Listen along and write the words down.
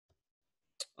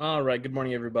All right, good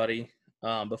morning, everybody.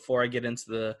 Before I get into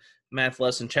the math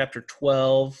lesson, chapter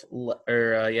 12,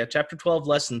 chapter 12,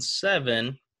 lesson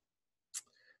 7,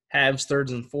 halves,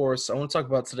 thirds, and fourths. I want to talk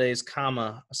about today's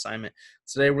comma assignment.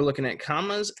 Today we're looking at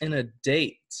commas and a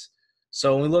date.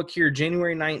 So when we look here,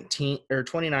 January 19th or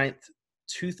 29th,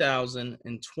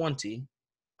 2020,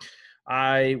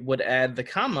 I would add the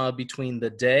comma between the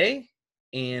day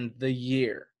and the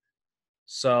year.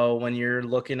 So when you're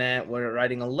looking at we're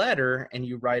writing a letter and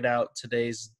you write out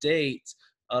today's date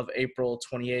of April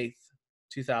 28th,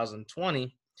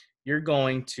 2020, you're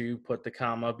going to put the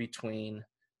comma between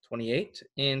 28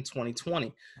 and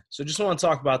 2020. So just want to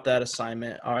talk about that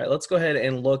assignment. All right, let's go ahead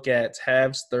and look at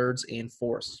halves, thirds, and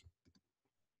fourths.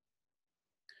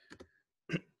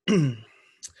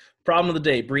 Problem of the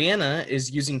day. Brianna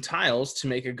is using tiles to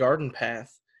make a garden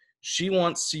path. She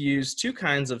wants to use two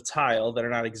kinds of tile that are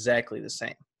not exactly the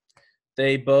same.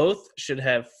 They both should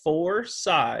have 4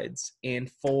 sides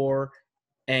and 4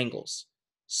 angles.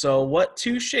 So what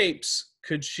two shapes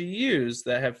could she use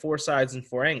that have 4 sides and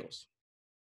 4 angles?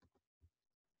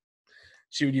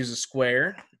 She would use a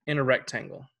square and a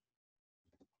rectangle.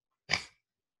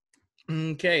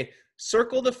 Okay,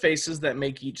 circle the faces that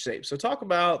make each shape. So talk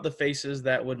about the faces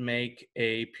that would make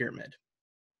a pyramid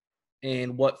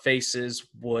and what faces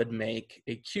would make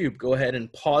a cube. Go ahead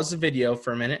and pause the video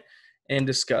for a minute and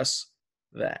discuss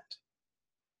that.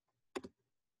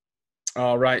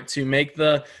 All right, to make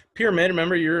the pyramid,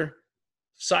 remember your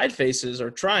side faces are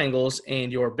triangles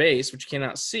and your base, which you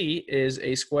cannot see, is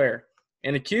a square.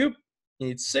 And a cube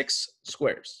needs 6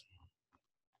 squares.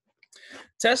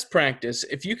 Test practice.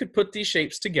 If you could put these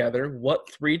shapes together, what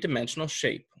 3-dimensional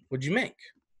shape would you make?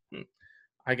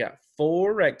 I got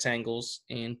 4 rectangles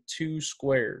and 2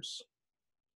 squares.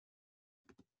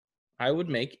 I would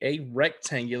make a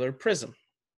rectangular prism.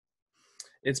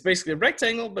 It's basically a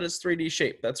rectangle, but it's 3D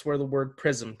shape. That's where the word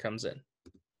prism comes in.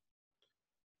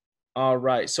 All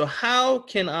right, so how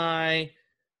can I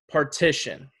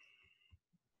partition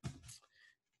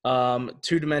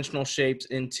 2-dimensional shapes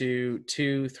into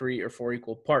 2, 3, or 4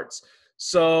 equal parts?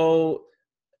 So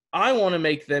I want to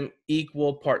make them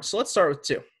equal parts. So let's start with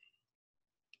 2.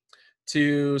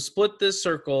 To split this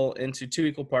circle into 2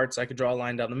 equal parts, I could draw a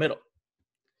line down the middle.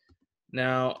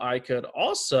 Now, I could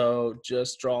also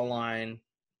just draw a line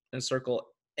and circle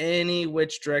any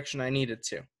which direction I needed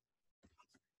to.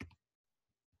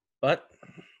 But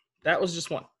that was just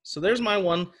 1. So there's my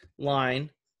 1 line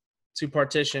to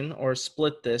partition or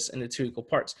split this into 2 equal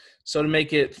parts. So to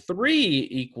make it 3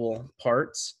 equal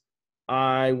parts,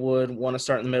 I would want to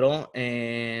start in the middle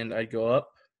and I'd go up.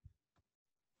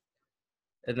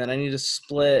 And then I need to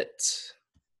split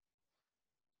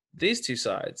these 2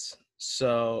 sides.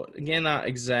 So again, not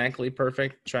exactly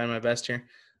perfect. Trying my best here.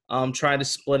 Try to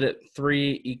split it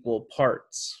 3 equal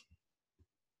parts.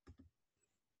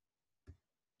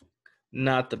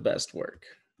 Not the best work,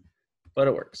 but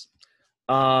it works.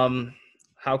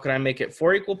 How can I make it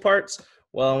 4 equal parts?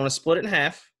 Well, I want to split it in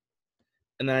half,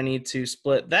 and then I need to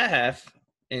split that half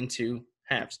into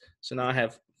halves. So now I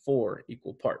have 4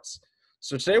 equal parts.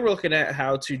 So today we're looking at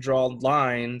how to draw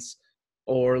lines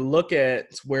or look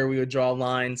at where we would draw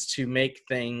lines to make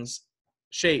things,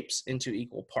 shapes, into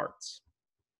equal parts.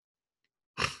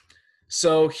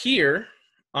 So here,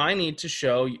 I need to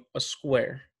show a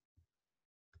square.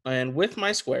 And with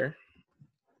my square,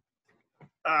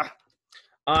 I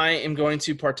am going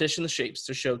to partition the shapes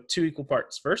to show 2 equal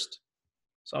parts first.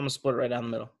 So I'm going to split it right down the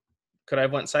middle. Could I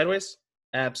have went sideways?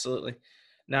 Absolutely.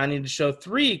 Now I need to show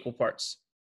 3 equal parts.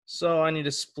 So I need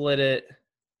to split it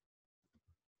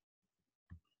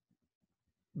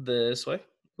this way.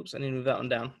 Oops, I need to move that one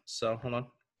down. So hold on.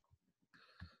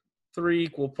 3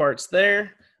 equal parts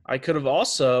there. I could have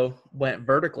also went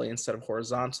vertically instead of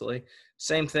horizontally.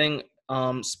 Same thing,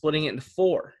 splitting it into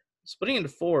 4. Splitting into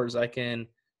 4s, I can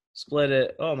split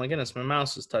it. Oh my goodness, my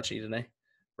mouse is touchy today.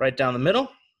 Right down the middle.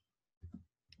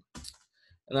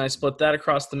 And then I split that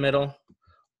across the middle.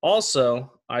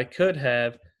 Also, I could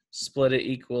have split it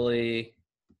equally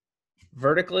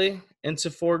vertically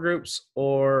into 4 groups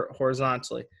or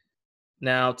horizontally.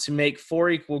 Now, to make 4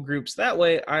 equal groups that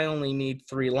way, I only need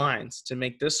 3 lines. To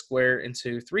make this square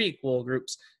into 3 equal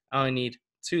groups, I only need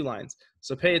 2 lines.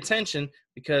 So pay attention,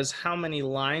 because how many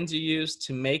lines you use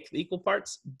to make the equal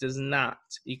parts does not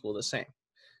equal the same.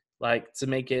 Like to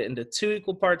make it into 2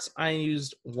 equal parts, I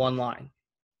used 1 line.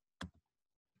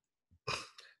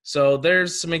 So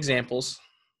there's some examples.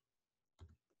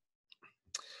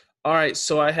 All right,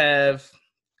 so I have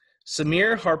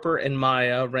Samir, Harper, and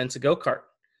Maya rent a go-kart.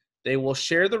 They will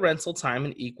share the rental time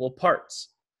in equal parts.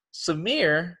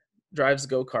 Samir drives the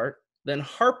go-kart, then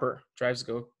Harper drives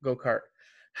the go-kart.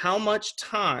 How much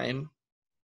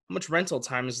rental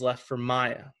time is left for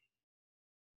Maya?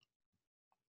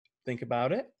 Think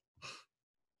about it.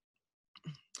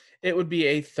 It would be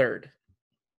a third.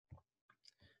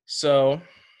 So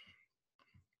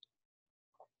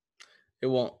it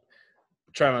won't.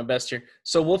 Try my best here.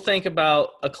 So we'll think about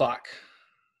a clock.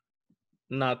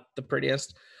 Not the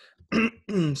prettiest.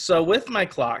 So with my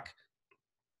clock,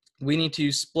 we need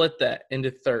to split that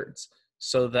into thirds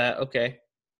so that, okay,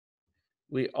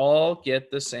 we all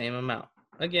get the same amount.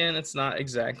 Again, it's not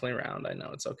exactly round. I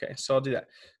know it's okay. So I'll do that.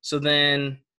 So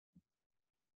then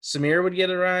Samir would get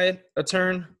a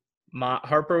turn,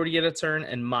 Harper would get a turn,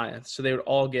 and Maya. So they would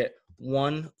all get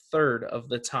 1/3 of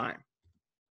the time.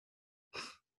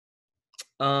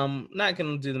 Not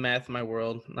going to do the math in my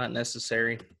world. Not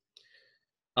necessary.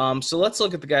 So let's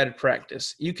look at the guided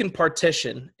practice. You can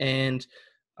partition, and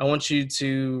I want you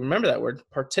to remember that word.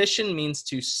 Partition means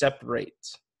to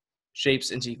separate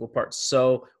shapes into equal parts.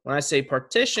 So when I say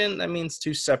partition, that means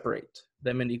to separate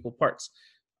them into equal parts.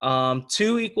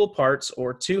 2 equal parts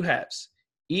or 2 halves.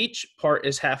 Each part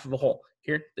is half of a whole.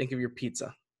 Here, think of your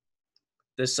pizza.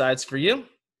 This side's for you.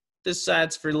 This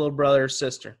side's for your little brother or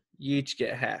sister. You each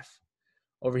get half.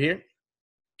 Over here,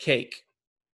 cake.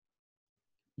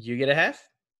 You get a half.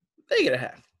 They get a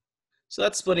half. So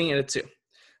that's splitting it into 2.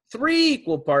 3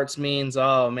 equal parts means,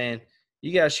 oh man,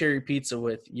 you got to share your pizza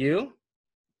with you,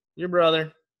 your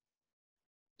brother,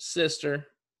 sister,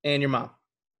 and your mom.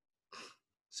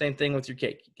 Same thing with your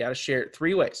cake. You got to share it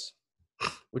 3 ways,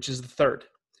 which is the third.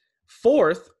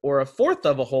 4th, or a 4th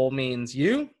of a whole, means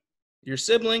you, your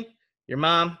sibling, your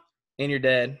mom, and your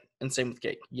dad. And same with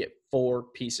cake. You get 4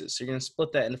 pieces. So you're going to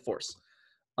split that into 4ths.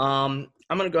 I'm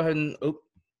going to go ahead and,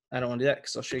 I don't want to do that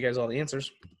because I'll show you guys all the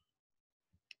answers.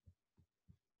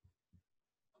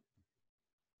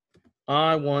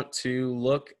 I want to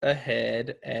look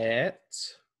ahead at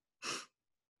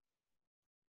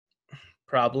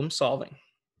problem solving.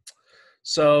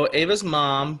 So Ava's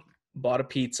mom bought a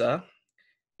pizza.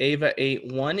 Ava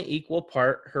ate 1 equal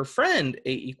part. Her friend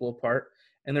ate equal part.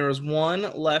 And there was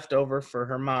 1 left over for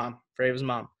her mom, for Ava's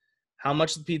mom. How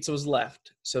much of the pizza was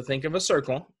left? So think of a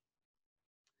circle.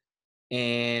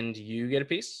 And you get a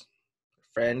piece.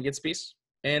 Friend gets a piece.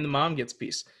 And the mom gets a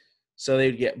piece. So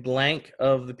they'd get blank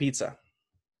of the pizza.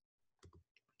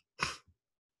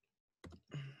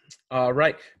 All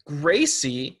right.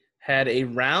 Gracie had a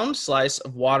round slice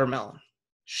of watermelon.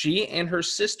 She and her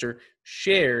sister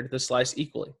shared the slice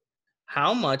equally.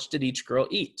 How much did each girl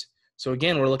eat? So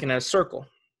again, we're looking at a circle.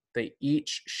 They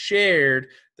each shared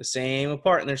the same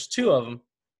part, and there's 2 of them.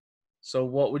 So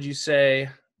what would you say,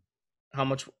 how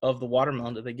much of the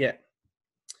watermelon did they get?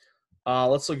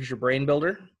 Let's look at your brain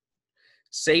builder.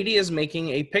 Sadie is making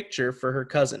a picture for her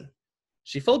cousin.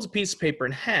 She folds a piece of paper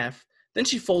in half, then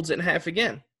she folds it in half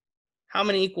again. How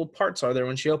many equal parts are there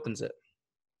when she opens it?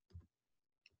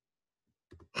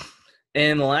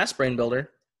 And the last brain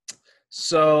builder.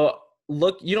 So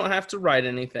look, you don't have to write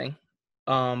anything,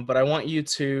 but I want you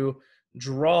to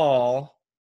draw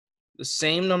the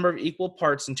same number of equal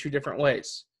parts in 2 different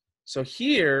ways. So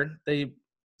here they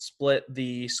split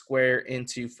the square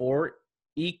into 4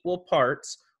 equal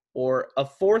parts, or a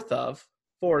 4th of,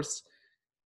 fourths,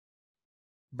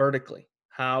 vertically.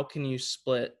 How can you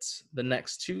split the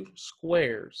next 2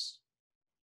 squares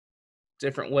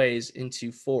different ways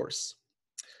into 4ths?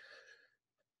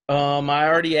 I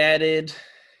already added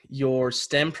your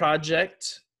STEM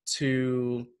project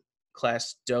to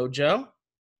Class Dojo.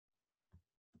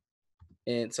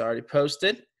 It's already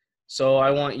posted. So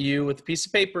I want you, with a piece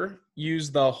of paper,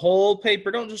 use the whole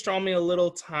paper. Don't just draw me a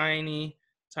little tiny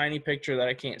picture that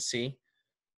I can't see.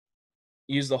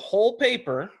 Use the whole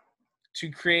paper to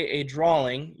create a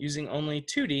drawing using only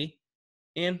 2D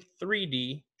and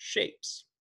 3D shapes.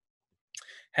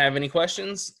 Have any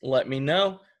questions? Let me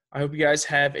know. I hope you guys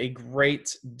have a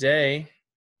great day,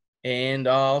 and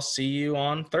I'll see you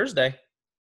on Thursday.